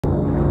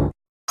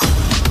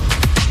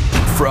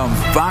From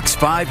Fox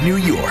 5 New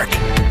York,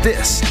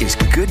 this is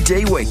Good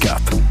Day Wake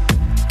Up.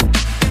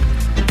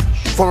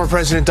 Former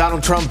President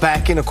Donald Trump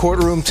back in a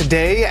courtroom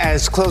today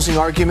as closing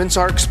arguments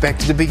are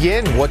expected to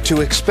begin. What to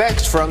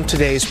expect from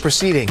today's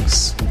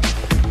proceedings.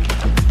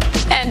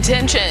 And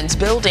tensions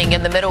building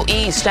in the Middle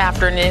East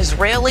after an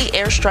Israeli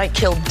airstrike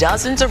killed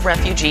dozens of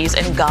refugees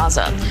in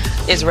Gaza.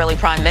 Israeli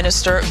Prime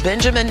Minister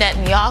Benjamin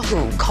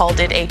Netanyahu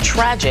called it a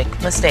tragic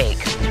mistake.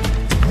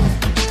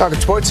 Talking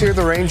sports here,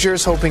 the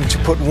Rangers hoping to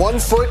put one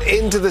foot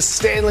into the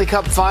Stanley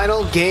Cup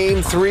final.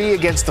 Game 3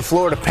 against the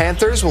Florida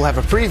Panthers. We'll have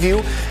a preview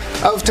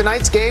of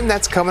tonight's game.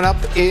 That's coming up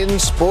in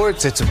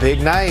sports. It's a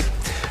big night.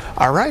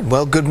 All right,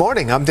 well, good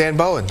morning. I'm Dan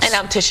Bowens. And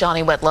I'm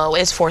Tashanea Whitlow.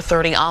 It's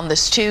 4:30 on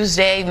this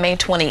Tuesday, May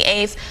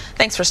 28th.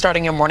 Thanks for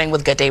starting your morning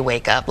with Good Day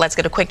Wake Up. Let's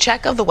get a quick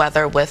check of the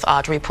weather with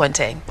Audrey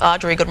Puente.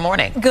 Audrey, good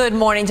morning. Good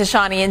morning,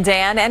 Tashanea and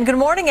Dan, and good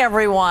morning,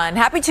 everyone.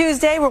 Happy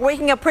Tuesday. We're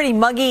waking up pretty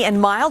muggy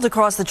and mild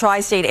across the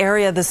tri-state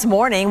area this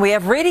morning. We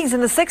have readings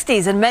in the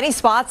 60s in many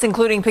spots,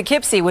 including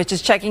Poughkeepsie, which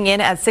is checking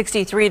in at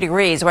 63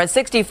 degrees. We're at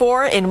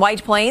 64 in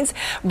White Plains.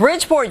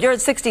 Bridgeport, you're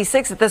at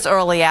 66 at this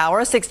early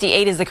hour.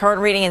 68 is the current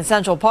reading in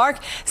Central Park.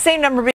 Same number